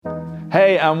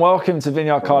Hey, and welcome to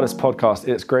Vineyard Cardiff's podcast.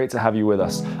 It's great to have you with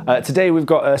us. Today we've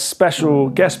got a special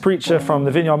guest preacher from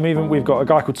the Vineyard Movement. We've got a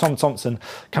guy called Tom Thompson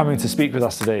coming to speak with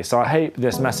us today. So I hope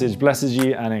this message blesses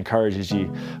you and encourages you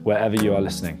wherever you are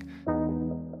listening.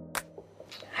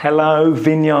 Hello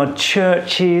Vineyard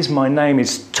Churches, my name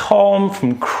is Tom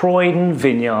from Croydon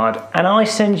Vineyard and I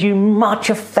send you much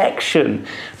affection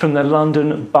from the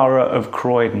London Borough of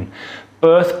Croydon,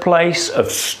 birthplace of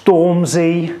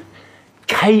Stormzy,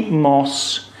 Kate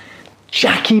Moss,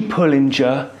 Jackie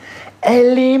Pullinger,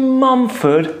 Ellie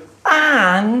Mumford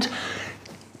and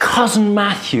Cousin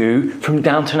Matthew from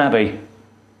Downton Abbey.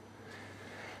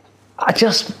 I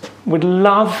just would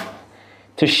love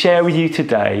to share with you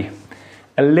today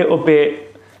a little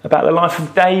bit about the life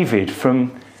of David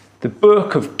from the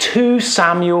book of 2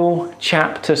 Samuel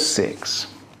chapter 6.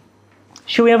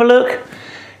 Shall we have a look?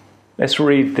 Let's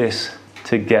read this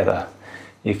together,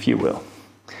 if you will.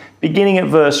 Beginning at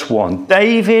verse 1,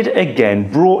 David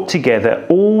again brought together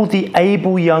all the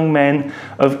able young men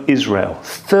of Israel,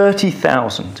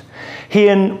 30,000. He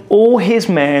and all his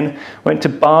men went to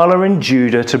Baalah in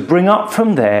Judah to bring up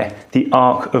from there the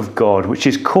ark of God, which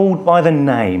is called by the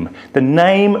name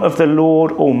of the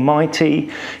Lord Almighty,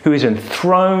 who is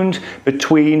enthroned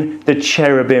between the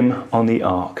cherubim on the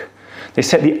ark. They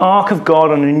set the ark of God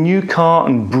on a new cart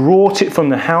and brought it from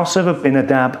the house of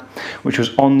Abinadab, which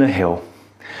was on the hill.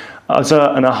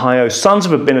 Uzzah and Ahio, sons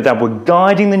of Abinadab, were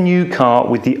guiding the new cart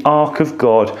with the ark of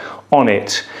God on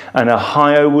it, and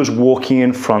Ahio was walking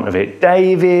in front of it.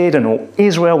 David and all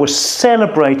Israel were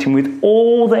celebrating with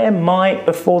all their might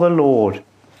before the Lord.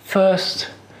 First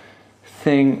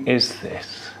thing is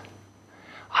this.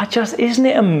 Isn't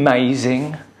it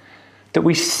amazing that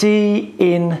we see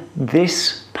in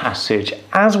this passage,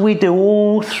 as we do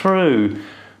all through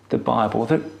the Bible,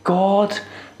 that God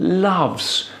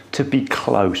loves to be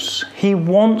close. He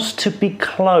wants to be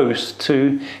close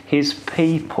to his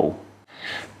people.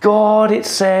 God, it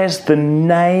says, the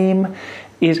name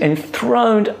is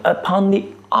enthroned upon the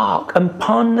ark,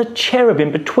 upon the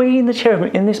cherubim, between the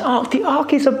cherubim in this ark. The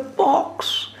ark is a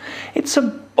box. It's a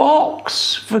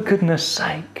box, for goodness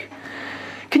sake.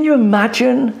 Can you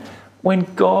imagine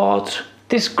when God,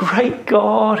 this great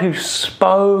God who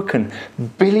spoke and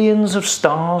billions of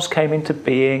stars came into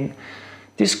being,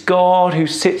 this God who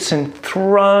sits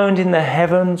enthroned in the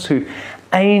heavens, who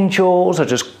angels are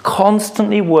just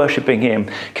constantly worshipping him.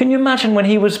 Can you imagine when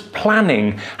he was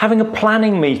having a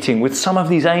planning meeting with some of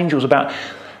these angels about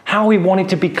how he wanted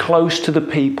to be close to the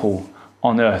people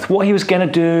on earth, what he was going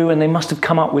to do, and they must have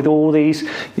come up with all these,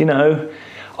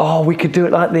 we could do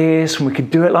it like this, and we could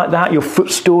do it like that. Your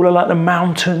footstool are like the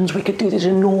mountains. We could do this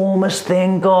enormous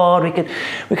thing, God. We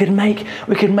could make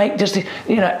just,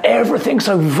 everything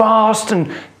so vast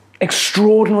and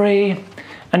extraordinary.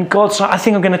 And God's like, I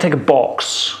think I'm going to take a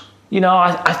box.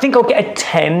 I think I'll get a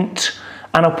tent,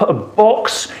 and I'll put a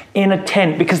box in a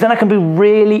tent, because then I can be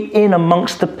really in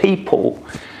amongst the people.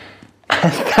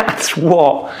 And that's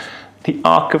what the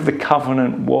Ark of the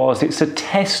Covenant was. It's a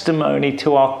testimony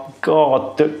to our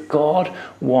God, that God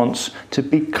wants to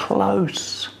be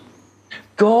close.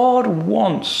 God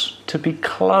wants to be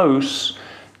close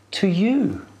to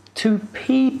you, to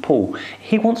people.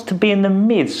 He wants to be in the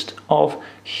midst of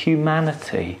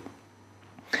humanity.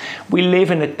 We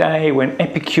live in a day when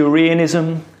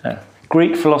Epicureanism, a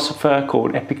Greek philosopher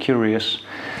called Epicurus,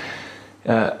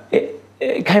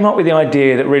 it came up with the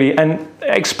idea that really, and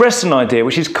expressed an idea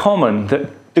which is common, that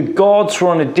the gods were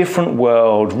on a different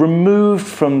world, removed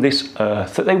from this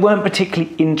earth, that they weren't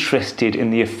particularly interested in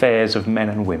the affairs of men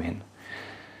and women.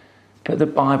 But the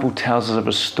Bible tells us of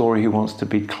a story who wants to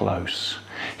be close.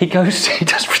 He does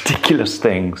ridiculous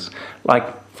things,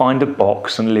 like find a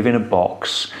box and live in a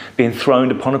box, be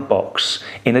enthroned upon a box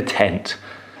in a tent,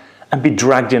 and be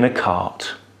dragged in a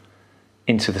cart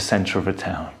into the centre of a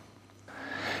town.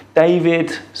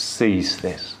 David sees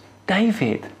this.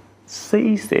 David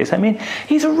sees this.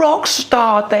 He's a rock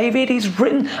star, David. He's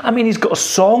got a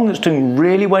song that's doing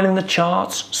really well in the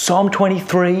charts, Psalm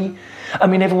 23.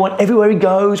 Everywhere he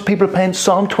goes, people are playing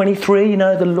Psalm 23,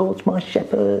 the Lord's my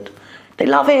shepherd. They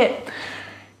love it.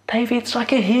 David's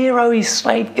like a hero. He's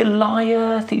slayed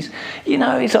Goliath. His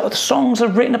songs are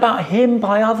written about him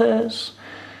by others.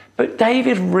 But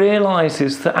David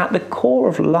realizes that at the core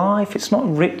of life, it's not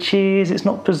riches, it's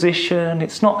not position,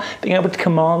 it's not being able to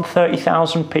command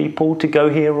 30,000 people to go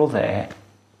here or there.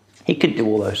 He could do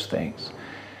all those things.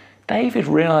 David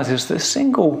realizes the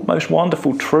single most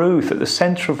wonderful truth at the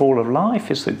center of all of life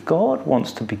is that God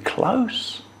wants to be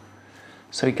close.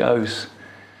 So he goes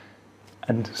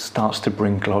and starts to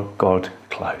bring God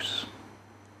close.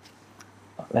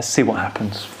 Let's see what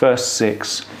happens. Verse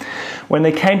 6. When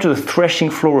they came to the threshing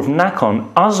floor of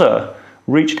Nacon, Uzzah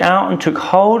reached out and took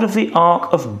hold of the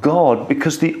ark of God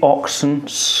because the oxen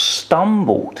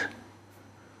stumbled.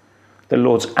 The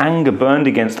Lord's anger burned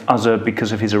against Uzzah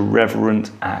because of his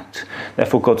irreverent act.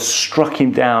 Therefore God struck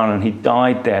him down and he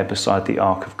died there beside the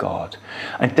ark of God.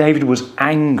 And David was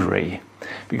angry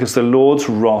because the Lord's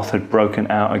wrath had broken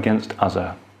out against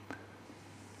Uzzah.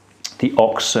 The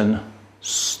oxen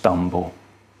stumble.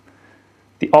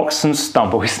 The oxen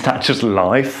stumble. Isn't that just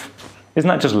life? Isn't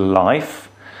that just life?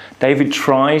 David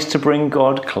tries to bring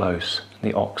God close.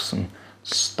 The oxen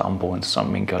stumble and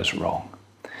something goes wrong.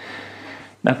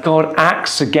 Now God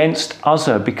acts against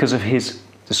Uzzah because of his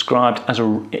described as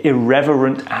an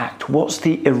irreverent act. What's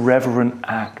the irreverent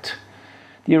act?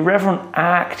 The irreverent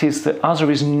act is that Uzzah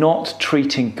is not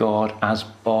treating God as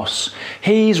boss.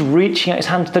 He's reaching out his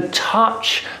hand to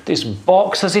touch this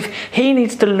box as if he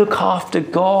needs to look after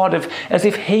God, as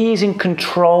if he's in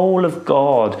control of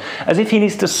God, as if he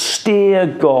needs to steer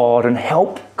God and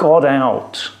help God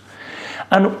out.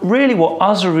 And really what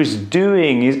Uzzah is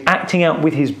doing is acting out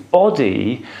with his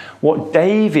body what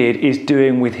David is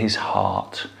doing with his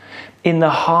heart. In the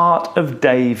heart of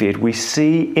David, we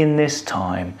see in this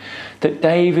time that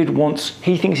David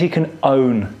he thinks he can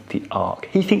own the ark.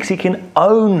 He thinks he can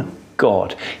own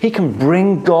God. He can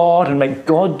bring God and make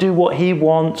God do what he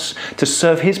wants to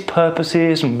serve his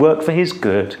purposes and work for his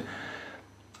good.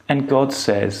 And God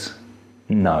says,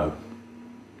 no.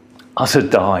 Uzzah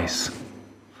dies.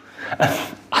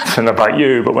 I don't know about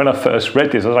you, but when I first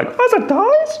read this, I was like, Uzzah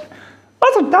dies?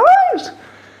 Uzzah dies?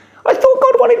 I thought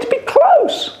God wanted to be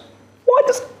close. Why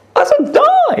does Uzzah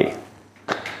die?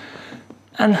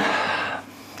 And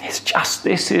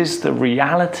this is the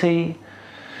reality.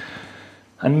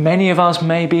 And many of us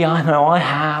maybe, I know I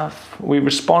have, we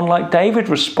respond like David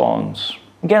responds.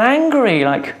 We get angry,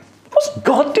 like, what's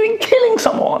God doing killing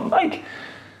someone? Like,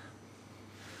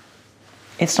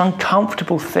 it's an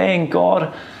uncomfortable thing.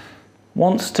 God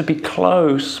wants to be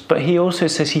close, but he also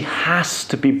says he has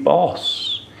to be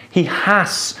boss. He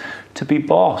has to be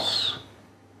boss.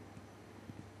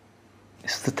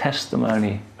 It's the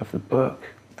testimony of the book.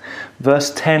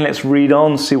 Verse 10, let's read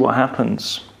on, see what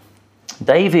happens.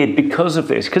 David, because of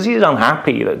this, because he's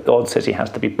unhappy that God says he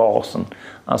has to be boss and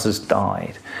Uzzah's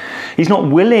died, he's not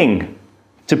willing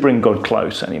to bring God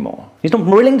close anymore. He's not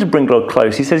willing to bring God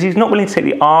close. He says he's not willing to take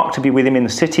the ark to be with him in the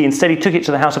city. Instead, he took it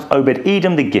to the house of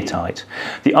Obed-Edom the Gittite.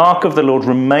 The ark of the Lord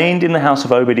remained in the house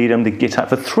of Obed-Edom the Gittite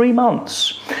for 3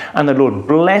 months, and the Lord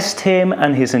blessed him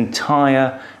and his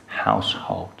entire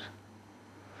household.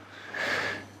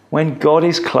 When God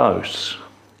is close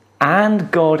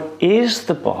and God is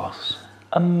the boss,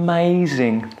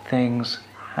 amazing things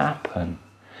happen.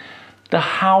 The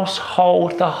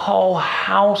whole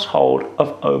household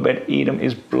of Obed-Edom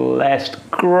is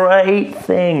blessed. Great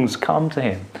things come to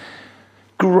him.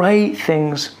 Great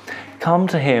things come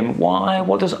to him. Why?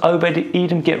 What does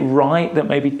Obed-Edom get right that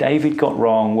maybe David got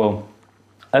wrong? Well,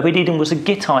 Obed-Edom was a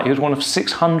Gittite. He was one of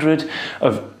 600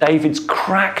 of David's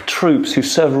crack troops who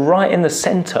served right in the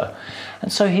center.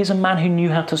 And so he's a man who knew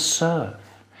how to serve.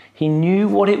 He knew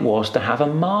what it was to have a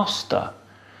master.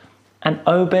 And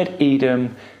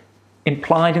Obed-Edom,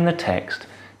 implied in the text,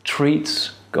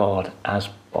 treats God as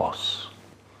boss.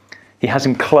 He has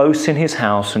him close in his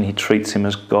house and he treats him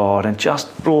as God, and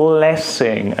just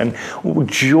blessing and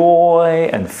joy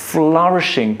and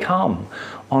flourishing come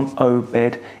on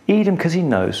Obed-Edom because he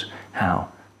knows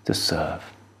how to serve.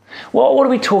 Well, what are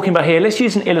we talking about here? Let's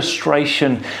use an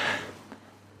illustration.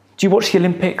 Do you watch the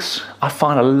Olympics? I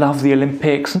love the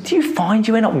Olympics. And do you find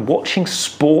you end up watching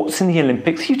sports in the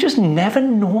Olympics you just never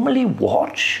normally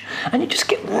watch? And you just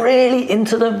get really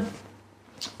into them?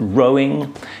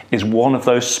 Rowing is one of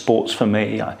those sports for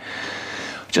me.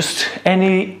 Just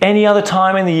any other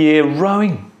time in the year,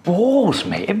 rowing bores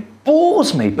me. It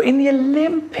bores me. But in the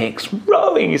Olympics,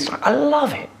 rowing is like, I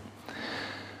love it.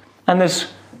 And there's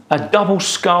a double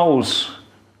sculls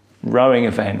rowing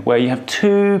event where you have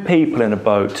 2 people in a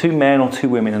boat, 2 men or 2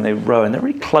 women, and they row, and they're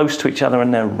really close to each other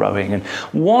and they're rowing. And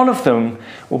one of them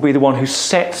will be the one who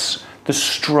sets the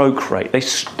stroke rate. They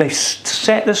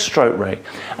set the stroke rate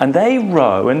and they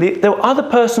row, and the other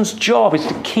person's job is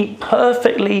to keep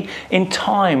perfectly in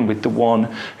time with the one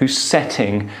who's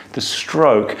setting the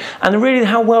stroke. And really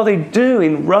how well they do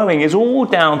in rowing is all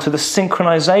down to the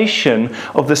synchronization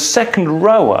of the second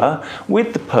rower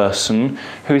with the person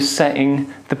who is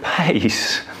setting the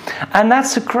pace. And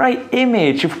that's a great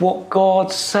image of what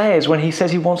God says when he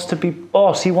says he wants to be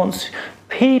boss. He wants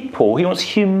people, he wants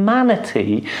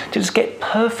humanity to just get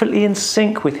perfectly in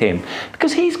sync with him.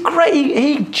 Because he's great,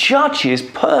 he judges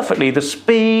perfectly the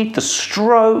speed, the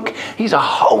stroke. He's a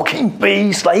hulking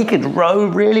beast, like he could row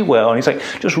really well. And he's like,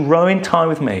 just row in time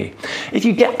with me. If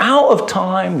you get out of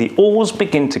time, the oars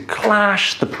begin to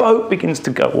clash, the boat begins to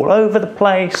go all over the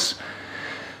place.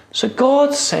 So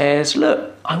God says, look,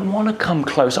 I want to come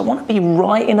close. I want to be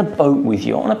right in a boat with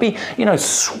you. I want to be,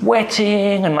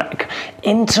 sweating and like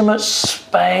intimate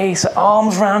space,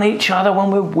 arms around each other when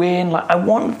we win. Like, I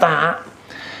want that.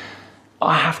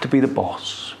 I have to be the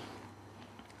boss.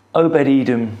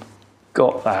 Obed-Edom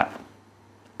got that.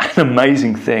 And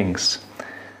amazing things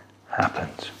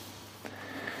happened.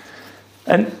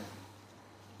 And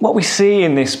what we see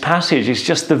in this passage is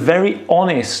just the very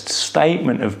honest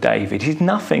statement of David. He's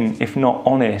nothing if not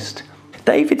honest.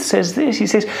 David says this, he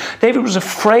says, David was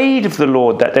afraid of the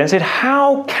Lord that day and said,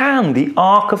 how can the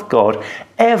ark of God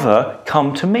ever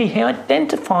come to me? He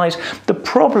identifies the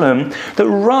problem that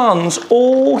runs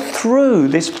all through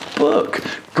this book.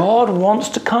 God wants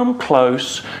to come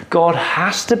close. God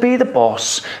has to be the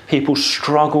boss. People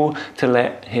struggle to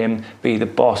let him be the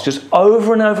boss. Just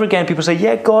over and over again, people say,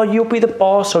 yeah, God, you'll be the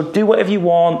boss, or do whatever you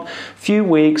want. Few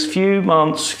weeks, few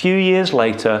months, few years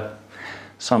later,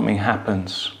 something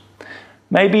happens.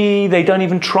 Maybe they don't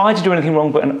even try to do anything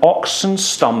wrong, but an oxen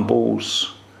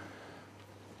stumbles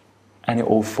and it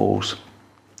all falls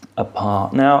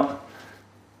apart. Now,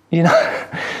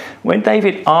 when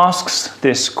David asks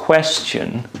this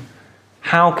question,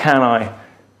 how can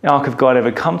the ark of God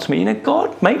ever come to me?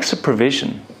 God makes a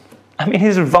provision. I mean,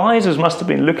 his advisors must have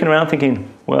been looking around thinking,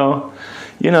 well,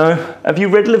 have you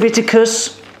read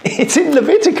Leviticus? It's in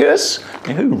Leviticus.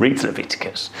 Who reads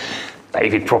Leviticus?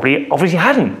 David probably obviously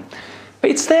hadn't. But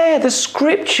it's there. The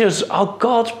scriptures are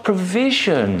God's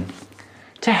provision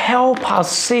to help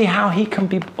us see how he can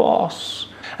be boss.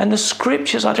 And the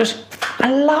scriptures are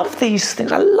I love these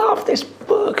things. I love this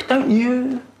book, don't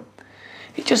you?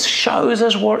 It just shows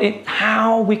us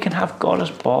how we can have God as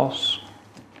boss.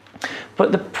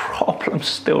 But the problem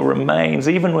still remains.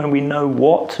 Even when we know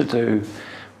what to do,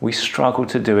 we struggle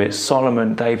to do it.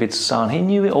 Solomon, David's son, he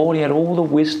knew it all. He had all the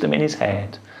wisdom in his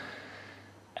head.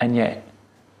 And yet,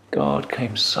 God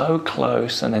came so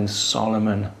close, and then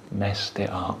Solomon messed it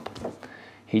up.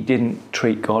 He didn't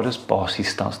treat God as boss. He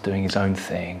starts doing his own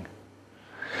thing.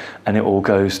 And it all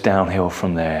goes downhill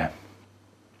from there.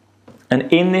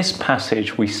 And in this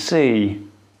passage, we see,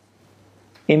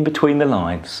 in between the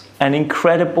lines, an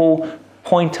incredible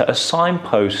pointer, a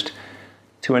signpost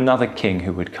to another king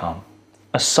who would come.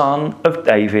 A son of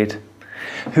David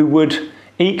who would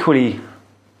equally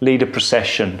lead a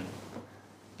procession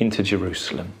into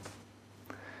Jerusalem.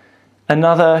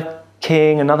 Another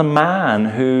king, another man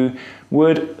who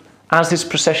would, as this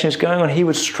procession is going on, he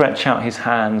would stretch out his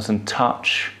hands and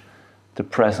touch the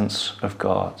presence of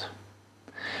God.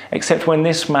 Except when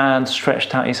this man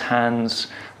stretched out his hands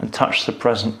and touched the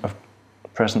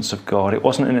presence of God, it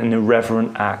wasn't an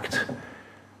irreverent act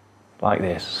like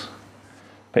this,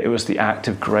 but it was the act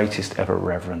of greatest ever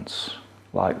reverence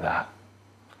like that.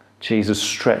 Jesus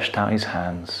stretched out his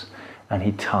hands and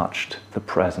he touched the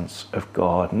presence of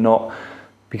God, not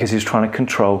because he was trying to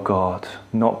control God,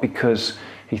 not because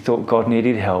he thought God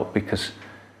needed help,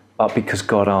 but because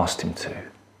God asked him to.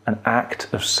 An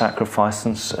act of sacrifice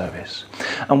and service.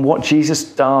 And what Jesus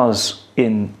does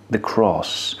in the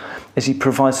cross is he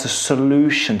provides the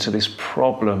solution to this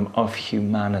problem of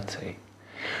humanity.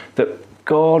 That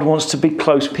God wants to be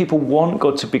close. People want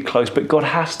God to be close, but God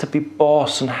has to be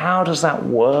boss. And how does that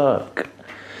work?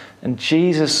 And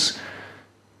Jesus,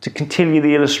 to continue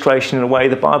the illustration in a way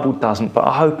the Bible doesn't, but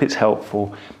I hope it's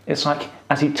helpful. It's like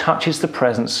as he touches the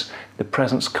presence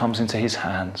comes into his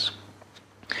hands.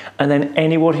 And then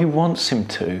anyone who wants him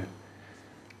to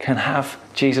can have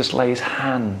Jesus lay his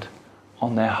hand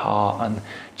on their heart, and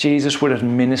Jesus would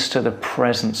administer the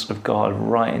presence of God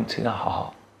right into the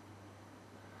heart.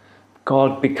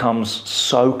 God becomes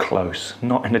so close,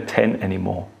 not in a tent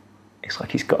anymore. It's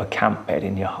like he's got a camp bed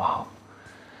in your heart.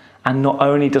 And not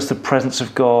only does the presence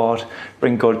of God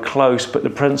bring God close, but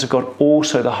the presence of God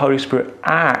also, the Holy Spirit,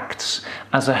 acts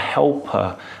as a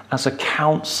helper, as a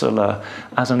counselor,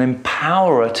 as an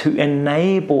empowerer to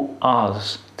enable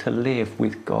us to live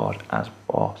with God as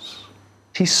boss.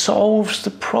 He solves the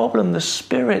problem. The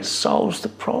Spirit solves the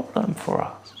problem for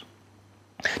us.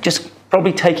 Just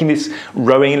probably taking this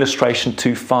rowing illustration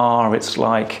too far. It's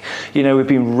like, we've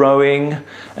been rowing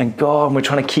and we're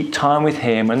trying to keep time with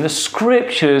him. And the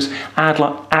scriptures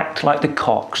act like the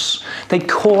cocks. They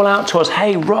call out to us,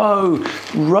 hey, row,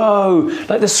 row.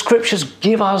 Like the scriptures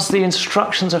give us the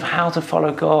instructions of how to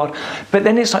follow God. But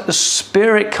then it's like the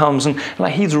Spirit comes and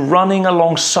like he's running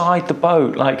alongside the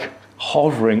boat, like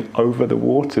hovering over the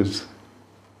waters.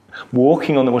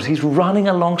 Walking on the water, he's running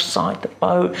alongside the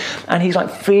boat and he's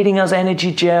like feeding us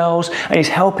energy gels and he's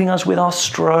helping us with our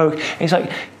stroke. He's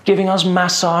like giving us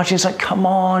massage. He's like, come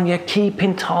on, keep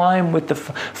in time with the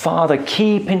Father,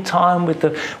 keep in time with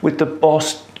the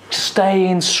boss, stay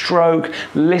in stroke,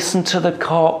 listen to the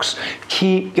cocks,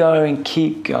 keep going,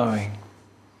 keep going.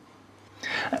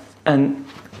 And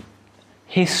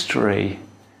history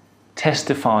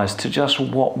testifies to just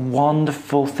what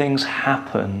wonderful things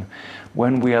happen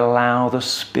when we allow the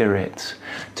Spirit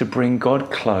to bring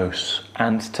God close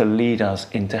and to lead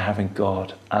us into having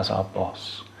God as our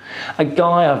boss. A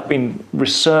guy I've been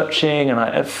researching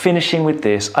and finishing with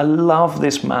this, I love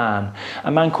this man,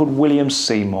 a man called William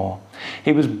Seymour.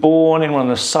 He was born in one of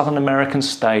the Southern American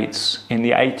states in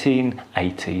the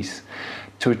 1880s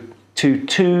to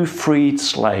two freed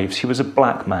slaves. He was a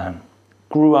black man,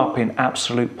 grew up in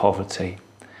absolute poverty.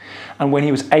 And when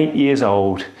he was 8 years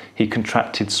old, he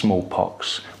contracted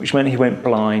smallpox, which meant he went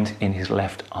blind in his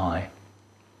left eye.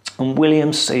 And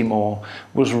William Seymour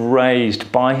was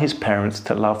raised by his parents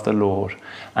to love the Lord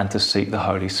and to seek the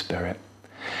Holy Spirit.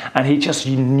 And he just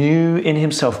knew in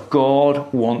himself,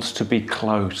 God wants to be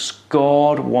close.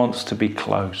 God wants to be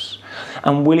close.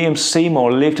 And William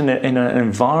Seymour lived in an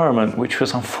environment which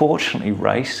was unfortunately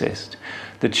racist.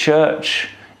 The church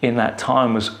in that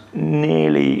time was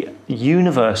nearly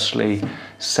universally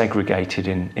segregated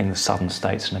in the southern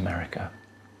states in America.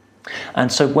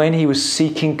 And so when he was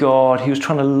seeking God, he was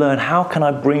trying to learn, how can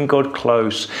I bring God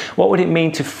close? What would it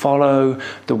mean to follow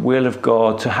the will of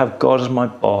God, to have God as my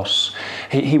boss?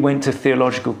 He went to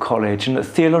theological college, and at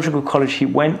theological college he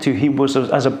went to, he was,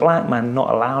 as a black man,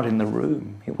 not allowed in the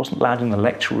room. He wasn't allowed in the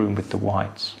lecture room with the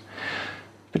whites.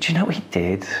 But you know what he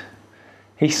did?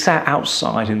 He sat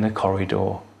outside in the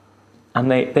corridor, and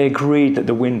they agreed that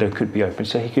the window could be open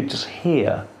so he could just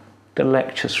hear the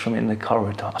lectures from in the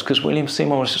corridor. Because William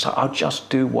Seymour was just like, I'll just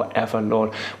do whatever,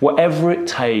 Lord. Whatever it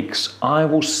takes, I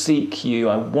will seek you.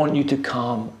 I want you to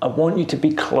come. I want you to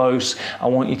be close. I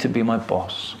want you to be my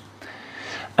boss.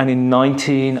 And in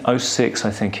 1906,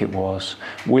 I think it was,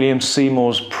 William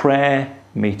Seymour's prayer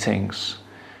meetings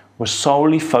were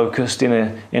solely focused in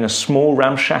a small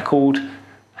ramshackled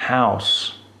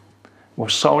house, were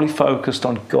solely focused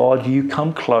on God, you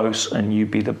come close and you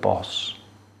be the boss.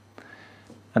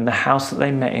 And the house that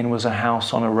they met in was a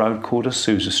house on a road called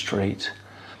Azusa Street.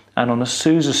 And on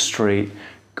Azusa Street,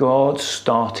 God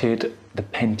started the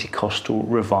Pentecostal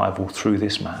revival through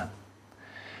this man.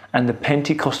 And the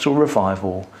Pentecostal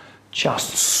revival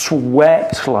just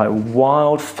swept like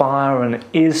wildfire and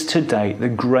is to date the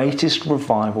greatest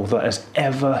revival that has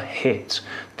ever hit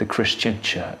the Christian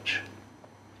church.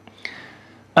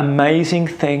 Amazing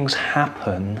things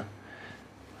happen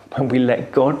when we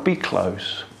let God be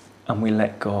close and we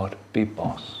let God be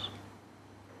boss.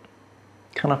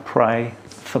 Can I pray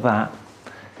for that?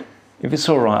 If it's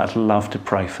all right, I'd love to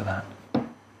pray for that.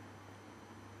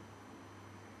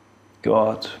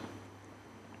 God,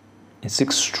 it's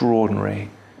extraordinary.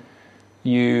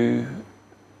 You,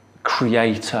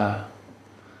 Creator,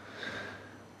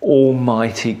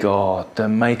 Almighty God, the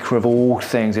maker of all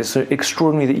things. It's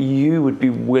extraordinary that you would be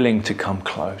willing to come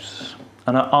close.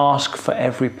 And I ask for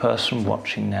every person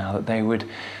watching now that they would,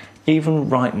 even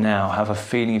right now, have a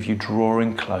feeling of you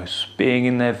drawing close, being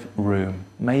in their room,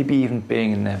 maybe even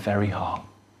being in their very heart.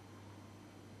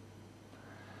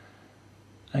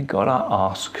 And God, I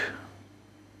ask,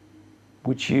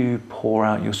 would you pour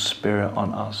out your Spirit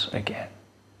on us again?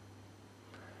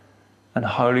 And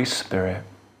Holy Spirit,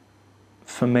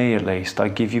 for me at least, I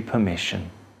give you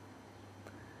permission.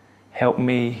 Help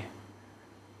me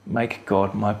make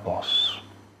God my boss.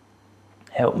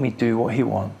 Help me do what he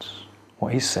wants,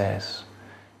 what he says,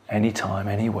 anytime,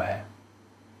 anywhere.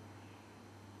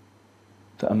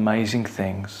 That amazing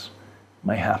things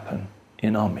may happen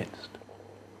in our midst.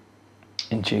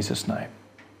 In Jesus' name,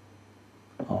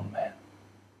 amen.